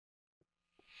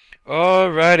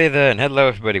Alrighty then, hello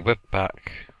everybody, we're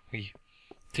back. We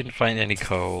didn't find any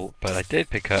coal, but I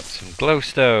did pick up some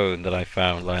glowstone that I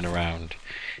found lying around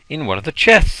in one of the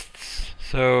chests.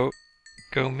 So,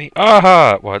 go me.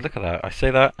 Aha! Well, look at that. I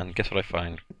say that, and guess what I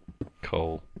find?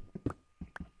 Coal.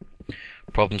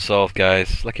 Problem solved,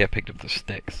 guys. Lucky I picked up the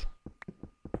sticks.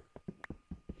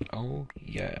 Oh,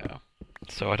 yeah.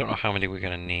 So, I don't know how many we're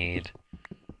gonna need.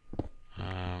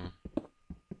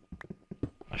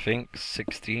 I think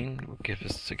 16 will give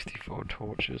us 64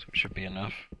 torches, which should be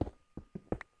enough.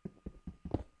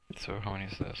 So how many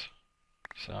is this?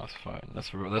 So that's fine.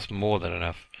 That's more than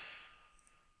enough.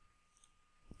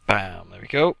 Bam! There we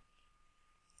go.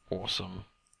 Awesome.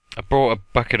 I brought a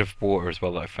bucket of water as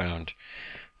well that I found.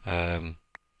 To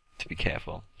be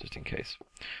careful, just in case.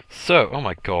 So, oh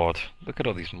my god, look at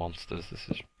all these monsters. This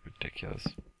is ridiculous.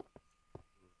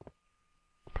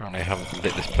 Apparently I haven't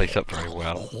lit this place up very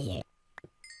well.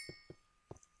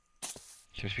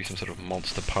 Seems to be some sort of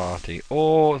monster party.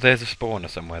 Or there's a spawner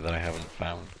somewhere that I haven't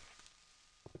found.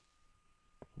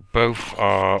 Both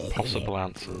are possible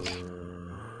answers.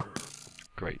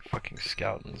 Great fucking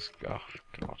skeletons. Oh,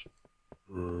 god.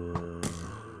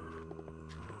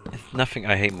 There's nothing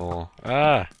I hate more.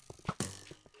 Ah!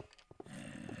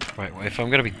 Right, well, if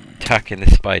I'm going to be attacking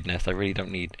this spider nest, I really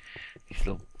don't need these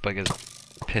little buggers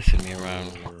pissing me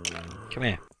around. Come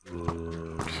here.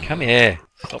 Come here!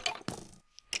 Stop.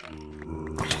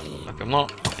 Look, I'm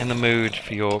not in the mood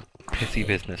for your pissy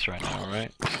business right now,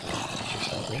 alright?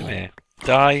 Come here.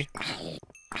 Die.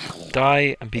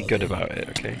 Die and be good about it,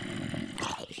 okay?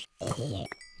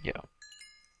 Yeah.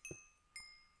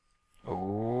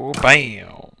 Oh,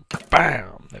 bam!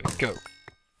 Bam! There we go.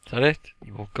 Is that it?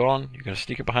 You all gone? You're going to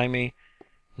sneak up behind me?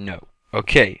 No.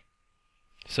 Okay.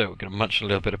 So, we're going to munch a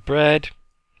little bit of bread.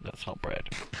 That's not bread.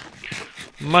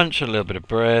 Munch a little bit of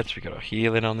bread. So we got our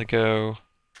healing on the go.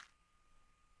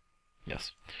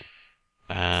 Yes.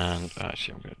 And,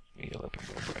 actually, I'm going to eat a little bit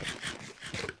more bread.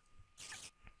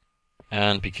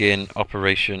 And begin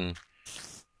Operation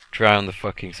Drown the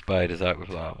fucking spiders out with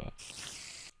lava.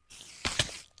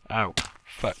 Ow.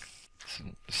 Fuck.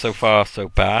 So far, so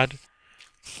bad.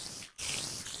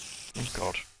 Oh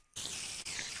god.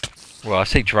 Well, I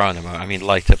say drown them out, I mean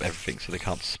light up everything so they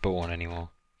can't spawn anymore.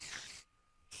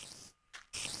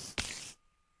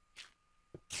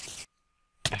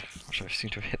 Gosh, I seem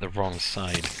to have hit the wrong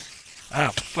side.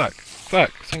 Ah, fuck.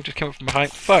 Fuck. Something just came up from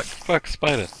behind. Fuck. Fuck,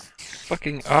 spider.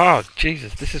 Fucking... Ah, oh,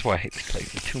 Jesus. This is why I hate this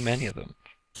place. There's too many of them.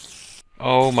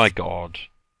 Oh my god.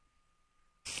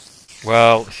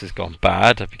 Well, this has gone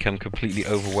bad. I've become completely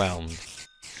overwhelmed.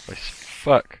 By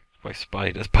fuck. By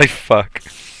spiders. By fuck.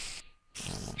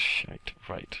 Oh, shite.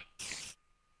 Right.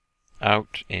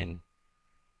 Out, in.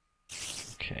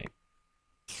 Okay.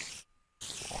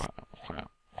 Wham, wham,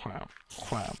 wham,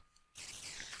 wham.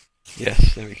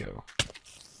 Yes, there we go.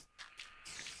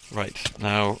 Right,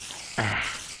 now... Ah!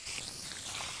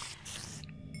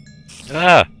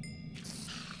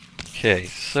 Okay,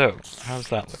 so, how's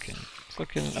that looking?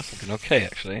 That's looking okay,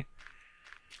 actually.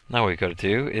 Now what we've got to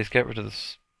do is get rid of the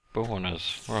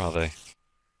spawners. Where are they?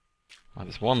 Oh,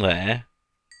 there's one there.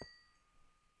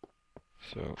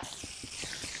 So,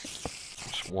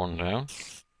 that's one down.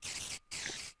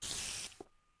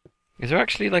 Is there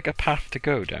actually like a path to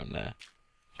go down there?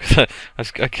 Because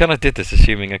I kind of did this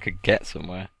assuming I could get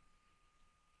somewhere.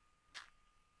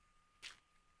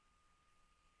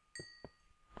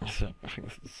 So, I think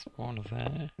there's a spawner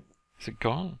there. Is it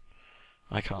gone?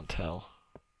 I can't tell.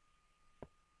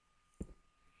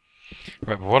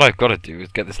 Right, but what I've got to do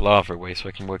is get this lava away so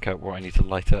I can work out what I need to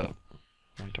light up.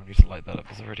 I don't need to light that up,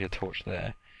 there's already a torch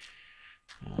there.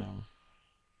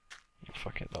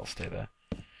 Fuck it, that'll stay there.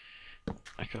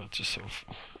 I gotta just sort of...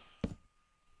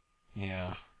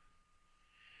 Yeah.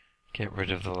 Get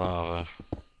rid of the lava.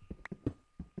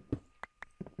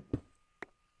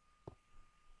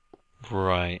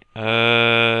 Right,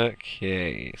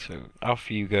 okay, so off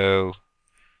you go.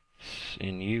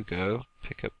 In you go.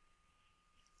 Pick up...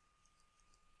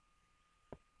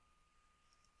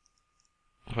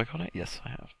 Have I got it? Yes, I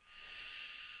have.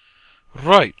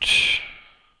 Right.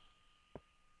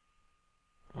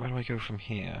 Where do I go from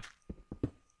here?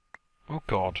 Oh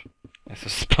god. There's a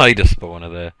spider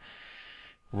spawner there.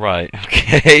 Right,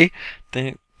 okay.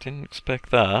 Didn't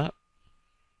expect that.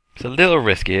 It's a little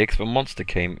risky here, because if a monster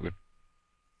came, it would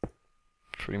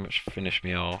pretty much finish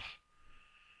me off.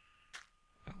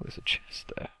 Oh, there's a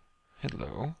chest there.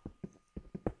 Hello.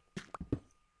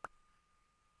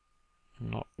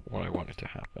 Not what I wanted to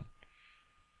happen.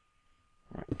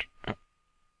 Right.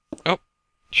 Oh!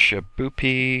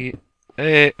 Shaboopy!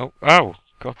 Hey! Oh! Ow!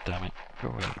 God damn it. Go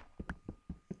away.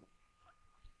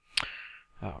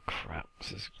 Oh crap!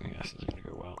 This is gonna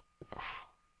go well.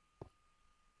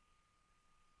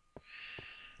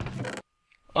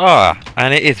 Ah,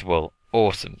 and it is wool.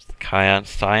 Awesome.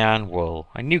 Cyan wool.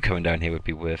 I knew coming down here would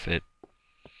be worth it.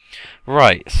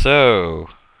 Right, so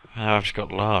I've just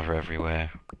got lava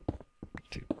everywhere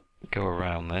to go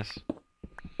around this.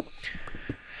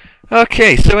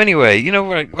 Okay, so anyway, you know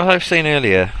what I was saying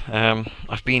earlier.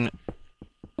 I've been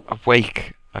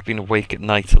awake. I've been awake at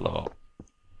night a lot.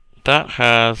 That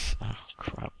has. Oh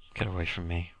crap! Get away from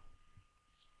me.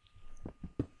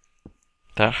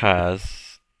 That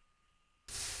has.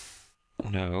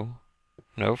 No,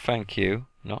 no, thank you.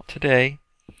 Not today.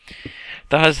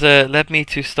 That has led me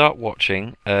to start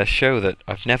watching a show that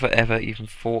I've never ever even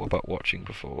thought about watching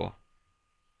before.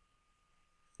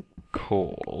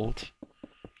 Called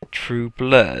True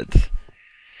Blood.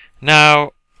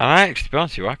 Now, and I actually, to be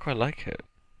honest with you, I quite like it.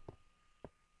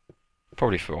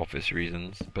 Probably for obvious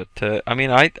reasons, but I mean,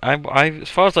 I, as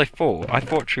far as I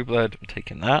thought True Blood. I'm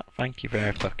taking that. Thank you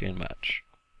very fucking much.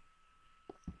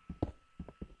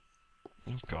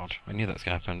 Oh god, I knew that was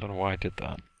gonna happen. I don't know why I did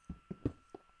that.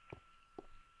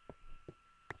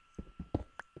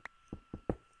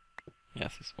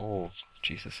 Yes, it's all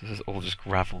Jesus. This is all just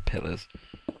gravel pillars.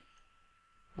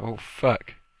 Oh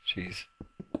fuck, jeez.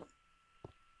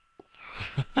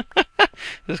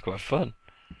 This is quite fun.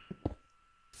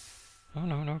 Oh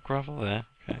no, no gravel there.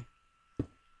 Okay.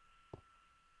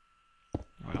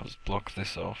 Right, I'll just block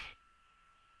this off.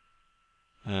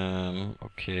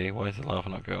 Okay, why is the lava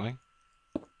not going?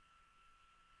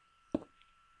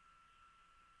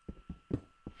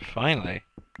 Finally.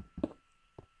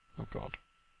 Oh god.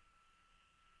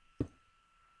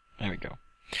 There we go.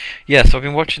 Yeah, so I've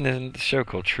been watching this show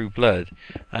called True Blood,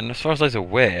 and as far as I was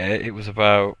aware, it was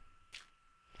about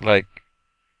like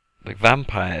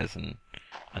vampires and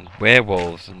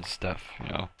werewolves and stuff, you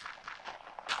know,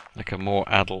 like a more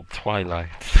adult Twilight.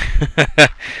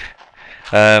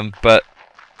 But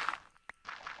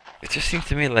it just seems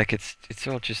to me like it's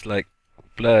all just like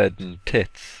blood and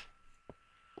tits.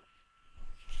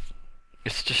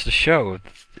 It's just a show.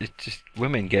 It's just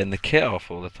women getting the kit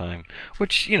off all the time,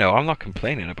 which, you know, I'm not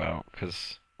complaining about,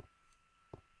 because,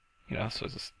 you know, so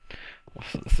it's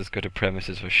as good a premise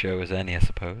of a show as any, I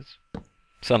suppose.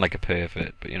 Sound like a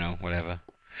pervert, but, you know, whatever.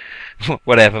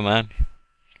 Whatever, man.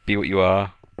 Be what you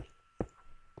are.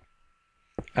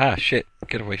 Ah, shit.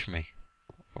 Get away from me.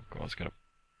 Oh god, it's gonna...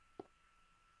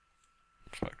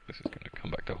 Fuck, this is gonna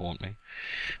come back to haunt me.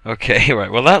 Okay,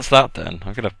 right, well that's that then.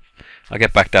 I'll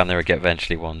get back down there again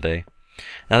eventually one day.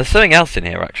 Now there's something else in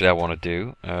here actually I want to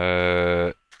do.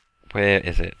 Where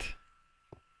is it?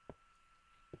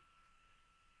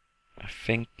 I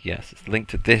think, yes, it's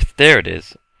linked to this. There it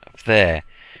is. Up there.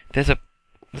 There's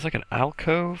like an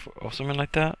alcove or something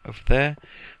like that over there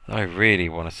that I really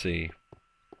want to see.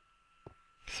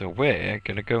 So we're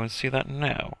gonna go and see that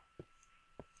now.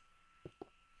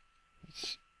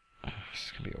 This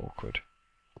is gonna be awkward.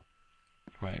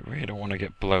 Right, really don't want to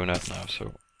get blown up now,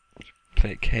 so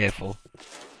play it careful.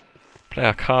 Play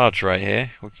our cards right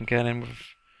here. We can get in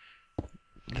with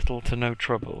little to no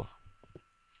trouble.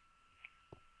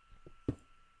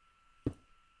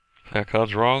 Play our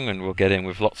cards wrong and we'll get in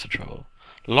with lots of trouble.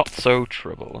 Lots of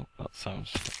trouble. That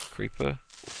sounds like a creeper.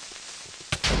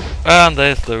 And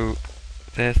there's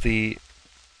the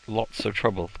lots of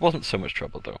trouble. There wasn't so much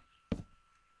trouble though.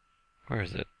 Where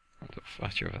is it? Oh,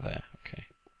 you're over there. Okay.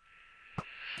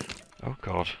 Oh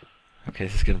god. Okay,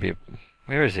 this is gonna be a...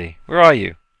 Where is he? Where are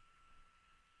you?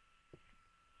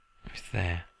 He's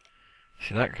there.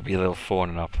 See, that could be a little thorn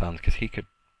in our plans, because he could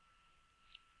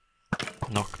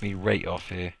knock me right off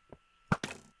here.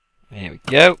 There we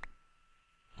go.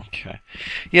 Okay.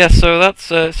 Yeah, so that's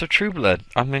so True Blood.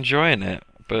 I'm enjoying it,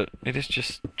 but it is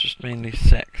just mainly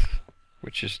sex,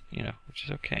 which is, you know, which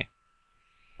is okay.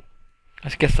 I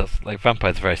guess that's like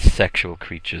vampires are very sexual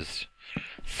creatures.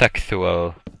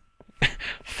 Sexual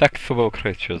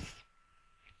creatures.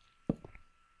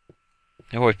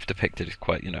 They're always depicted as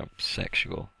quite, you know,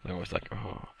 sexual. They're always like,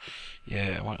 oh,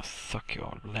 yeah, I want to suck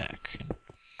your leg.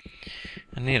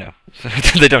 And you know, so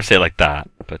they don't say it like that,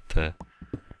 but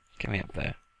get me up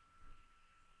there.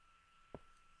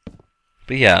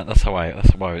 But yeah, that's how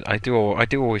I do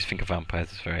always think of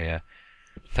vampires as very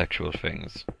sexual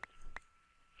things.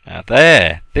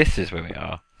 There! This is where we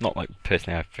are. Not like,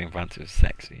 personally, I think vampires are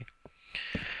sexy.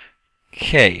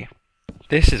 Okay.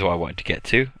 This is what I wanted to get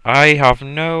to. I have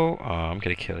no... Oh, I'm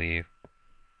gonna kill you.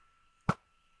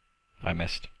 I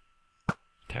missed.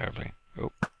 Terribly.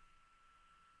 Oh.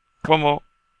 One more.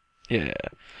 Yeah.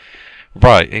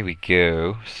 Right, here we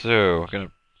go. So, I'm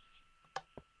gonna...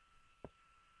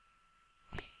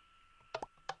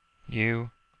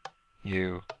 You.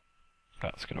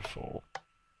 That's gonna fall.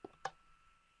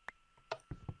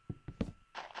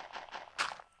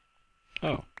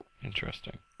 Oh,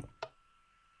 interesting.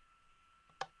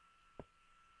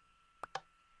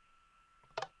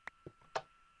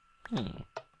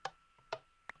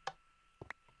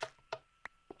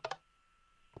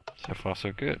 So far,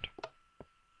 so good.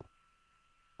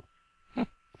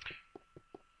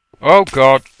 Oh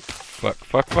god! Fuck.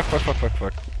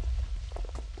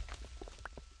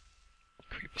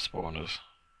 Creeper spawners.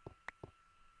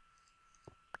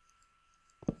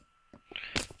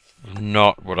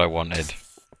 Not what I wanted.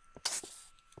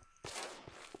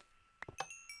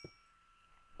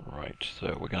 Right,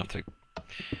 so we're gonna have to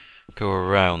go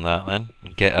around that then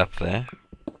and get up there.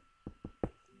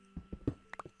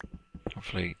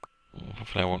 Hopefully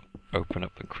I won't open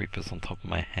up the creepers on top of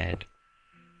my head.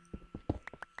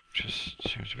 Just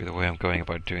seems to be the way I'm going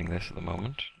about doing this at the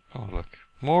moment. Oh look,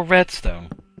 more redstone.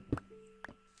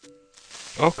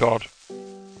 Oh god.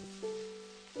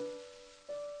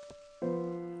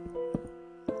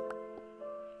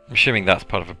 I'm assuming that's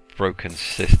part of a broken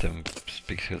system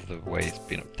because of the way it's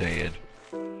been updated.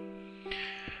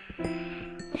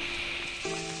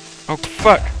 Oh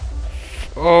fuck!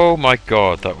 Oh my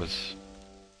god, that was...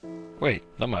 Wait,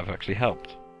 that might have actually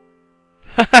helped.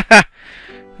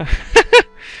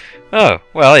 Oh,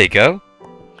 well there you go.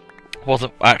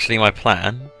 Wasn't actually my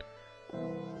plan,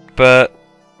 but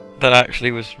that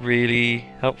actually was really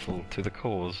helpful to the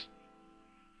cause.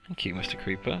 Thank you, Mr.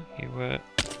 Creeper. You were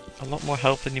a lot more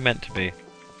help than you meant to be.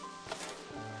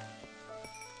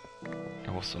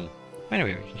 Awesome.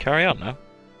 Anyway, we can carry on now.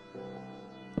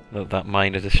 That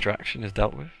minor distraction is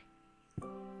dealt with.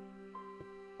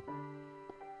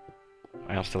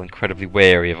 I am still incredibly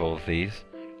wary of all of these.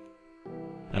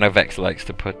 I know Vechs likes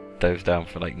to put those down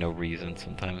for like no reason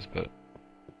sometimes, but...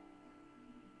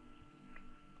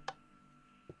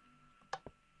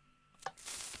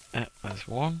 There's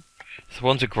one. There's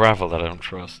one's a gravel that I don't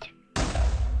trust.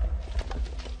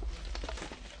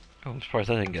 Oh, I'm surprised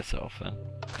I didn't get set off then.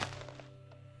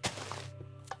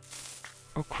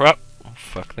 Oh crap! Oh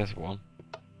fuck, there's one.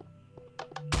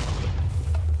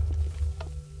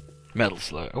 Metal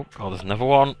slow. Oh god, there's another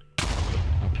one.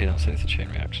 Hope you don't say it's a chain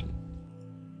reaction.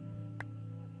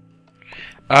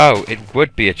 Oh, it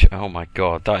would be a oh my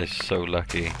god, that is so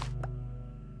lucky.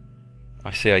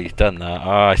 I see how you've done that.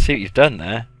 Ah, I see what you've done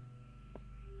there.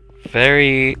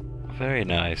 Very, very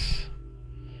nice.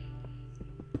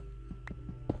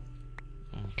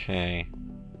 Okay.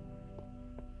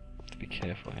 Have to be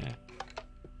careful here.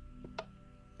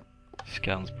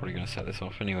 Skeleton's probably going to set this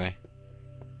off anyway.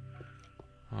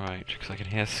 Right, because I can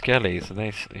hear skellies. Are they?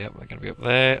 Yep, they're going to be up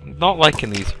there. I'm not liking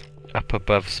these up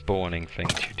above spawning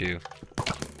things you do.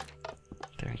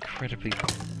 They're incredibly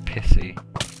pissy.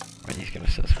 Right, he's going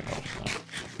to set something off.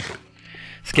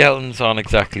 Skeletons aren't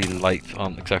exactly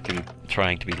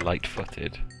trying to be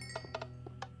light-footed.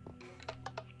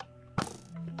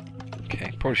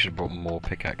 Okay, probably should have brought more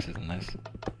pickaxes in this.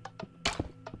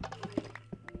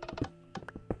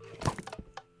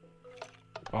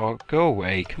 Oh, go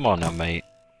away. Come on now, mate.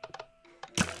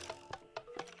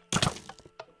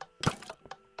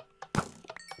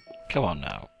 Come on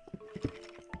now.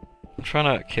 I'm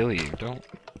trying to kill you. Don't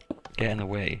get in the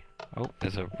way. Oh,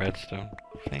 there's a redstone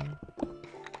thing.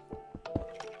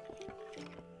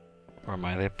 Or am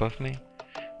I there above me?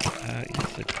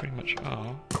 Yes, they pretty much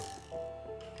are.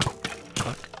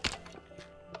 Fuck.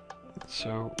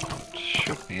 So, it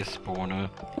should be a spawner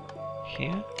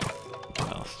here. Well,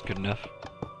 that's good enough.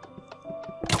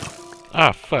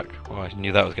 Ah, fuck. Well, I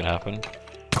knew that was going to happen.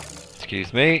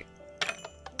 Excuse me.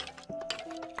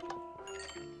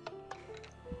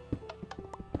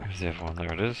 Where's the other one?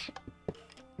 There it is.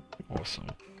 Awesome.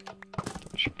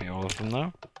 That should be all of them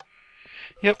now.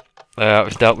 Yep. It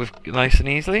was dealt with nice and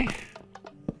easily.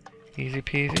 Easy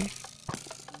peasy.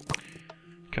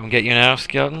 Come get you now,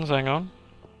 skeletons. Hang on.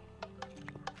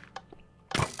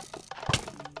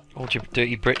 Hold your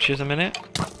dirty britches a minute.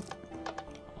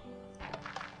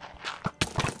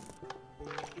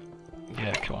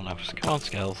 Yeah, come on now. Come on,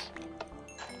 skells.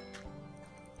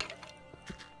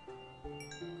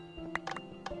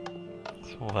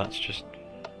 So that's just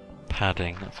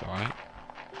padding. That's alright.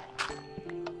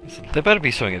 There better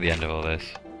be something at the end of all this.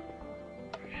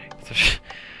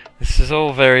 This is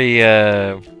all very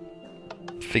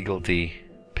figgledy,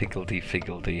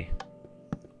 piggledy.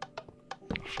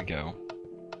 Off we go.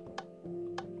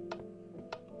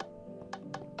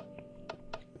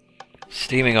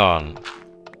 Steaming on.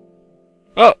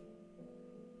 Oh!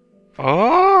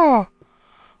 Oh!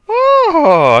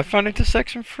 Oh! I found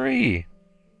intersection 3!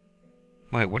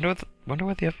 Wait, wonder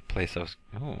where the other place I was...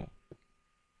 Oh.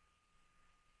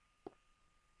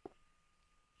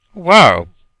 Wow!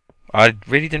 I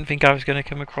really didn't think I was going to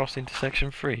come across into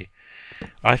section 3.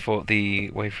 I thought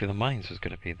the way through the mines was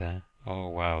going to be there. Oh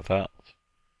wow, that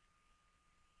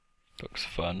looks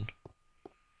fun.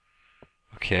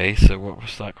 Okay, so what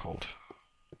was that called?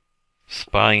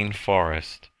 Spine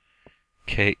Forest.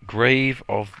 Grave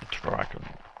of the Dragon.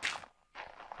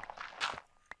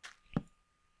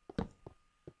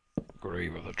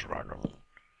 Grave of the Dragon.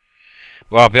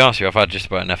 Well, I'll be honest with you, I've had just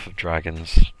about enough of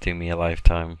dragons. Do me a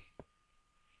lifetime.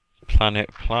 Plano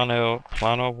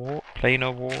Warp,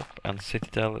 and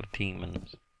Citadel of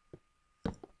Demons.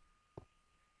 What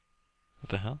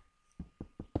the hell?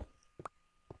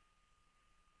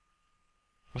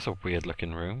 What's a weird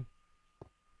looking room?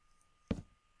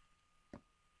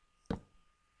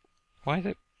 Why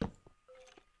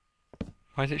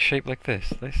is it shaped like this?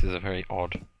 This is a very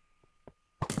odd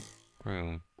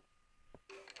room.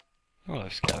 Oh, hello,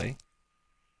 Skelly.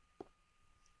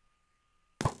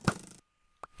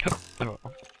 Oh.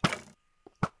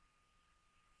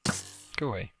 Go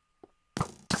away.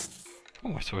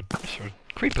 Oh, I saw a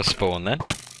creeper spawn then.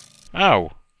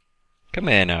 Ow! Come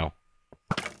here now.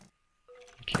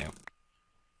 Thank you.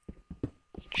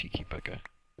 Cheeky bugger.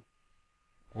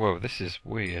 Whoa, this is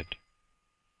weird.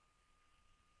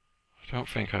 I don't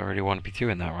think I really want to be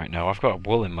doing that right now. I've got a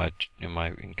wool in my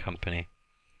company.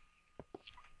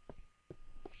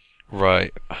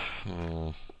 Right.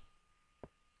 Oh.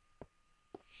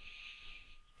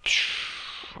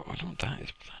 I don't know what that is.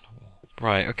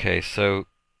 Right, okay, so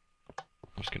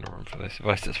I'm just gonna run for this. If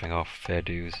I set this thing off, fair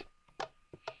dues.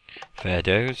 Fair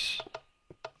dues.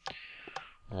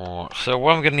 Right, so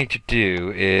what I'm gonna need to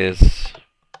do is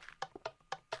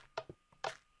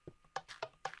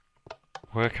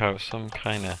work out some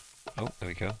kinda... Oh, there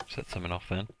we go. Set something off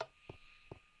then.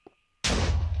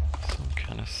 Some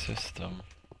kind of system.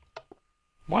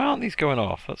 Why aren't these going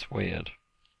off? That's weird.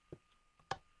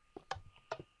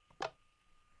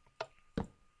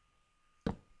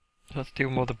 Let's do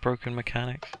more of the broken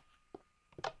mechanics.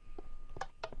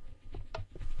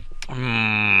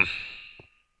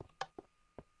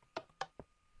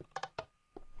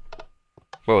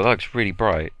 Whoa, that looks really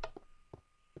bright.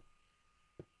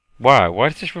 Wow, why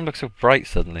does this room look so bright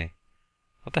suddenly?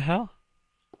 What the hell?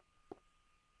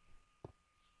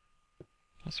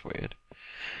 That's weird.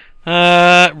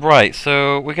 Right,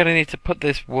 so we're gonna need to put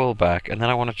this wool back, and then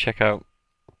I want to check out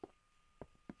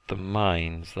the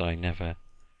mines that I never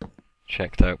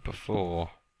checked out before.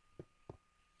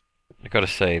 I gotta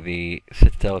say, the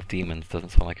Citadel of Demons doesn't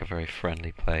sound like a very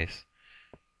friendly place.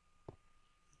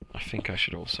 I think I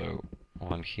should also,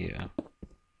 while I'm here,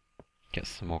 get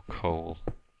some more coal.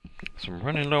 So I'm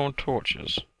running low on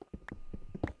torches.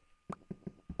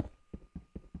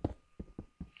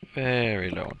 Very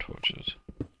low on torches.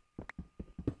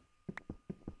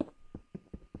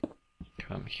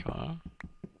 Come here.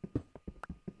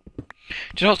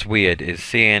 Do you know what's weird is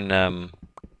seeing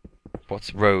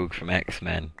what's Rogue from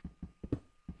X-Men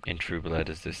in True Blood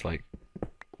as this like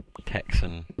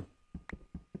Texan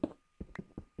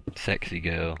sexy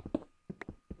girl.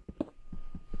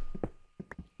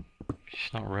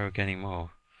 She's not Rogue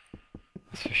anymore.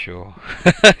 That's for sure.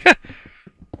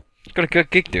 Got a good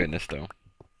gig doing this though.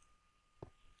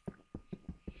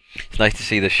 It's nice to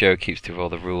see the show keeps to all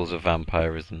the rules of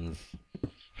vampirisms.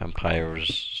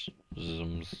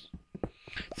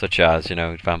 Such as, you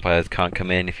know, vampires can't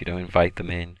come in if you don't invite them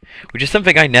in. Which is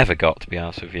something I never got, to be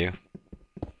honest with you.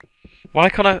 Why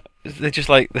can't I... They're just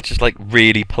like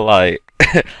really polite.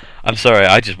 I'm sorry,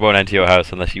 I just won't enter your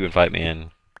house unless you invite me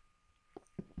in.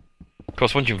 Of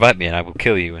course, once you invite me in, I will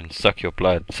kill you and suck your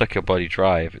blood. Suck your body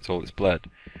dry if it's all its blood.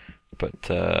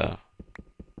 But,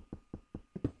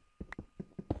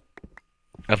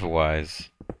 otherwise,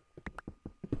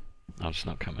 I'm just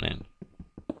not coming in.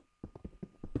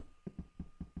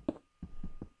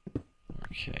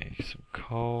 Okay, some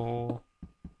coal.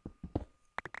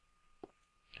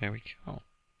 There we go.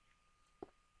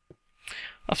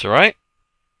 That's alright.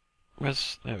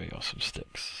 There we go, some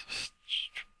sticks.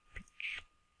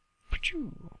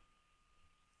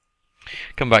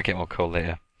 Come back, get more coal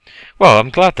later. Well, I'm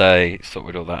glad I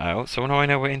sorted all that out. So now I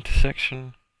know what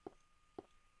intersection.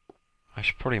 I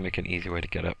should probably make an easy way to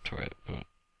get up to it, but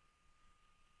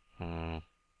I'll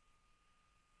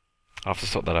have to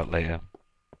sort that out later.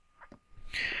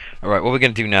 Alright, what we're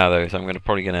going to do now though is I'm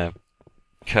probably going to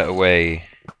cut away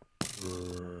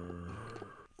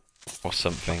or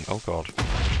something. Oh god.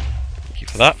 Thank you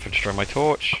for that, for destroying my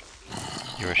torch.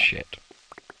 You're a shit.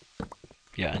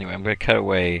 Yeah, anyway, I'm going to cut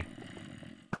away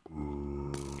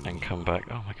and come back.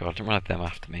 Oh my god, I didn't realize them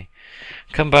after me.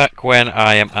 Come back when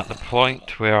I am at the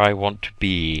point where I want to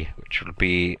be, which will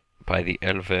be by the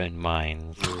Elvern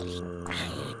Mines.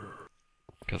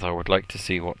 Because I would like to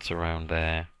see what's around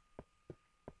there.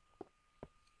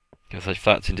 Because if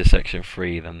that's into section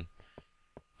 3, then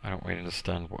I don't really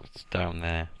understand what's down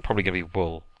there. Probably going to be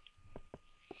wool.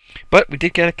 But we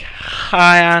did get a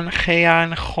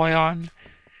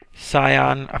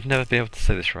Cyan. I've never been able to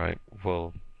say this right.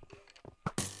 Wool.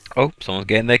 Oh, someone's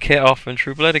getting their kit off in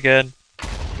True Blood again.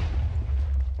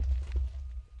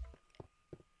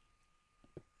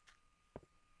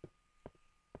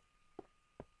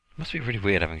 Must be really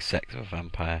weird having sex with a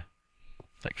vampire.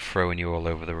 Like throwing you all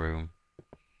over the room.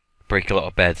 Break a lot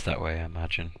of beds that way, I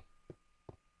imagine.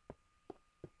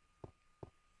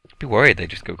 I'd be worried they'd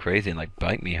just go crazy and like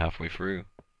bite me halfway through.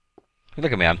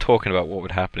 Look at me, I'm talking about what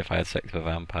would happen if I had sex with a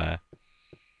vampire.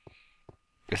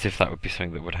 As if that would be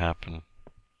something that would happen.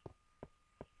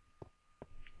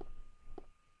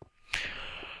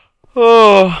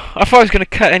 Oh, I thought I was going to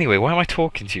cut anyway. Why am I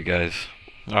talking to you guys?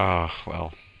 Oh,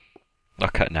 well. I'll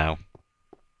cut now.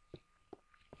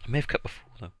 I may have cut before.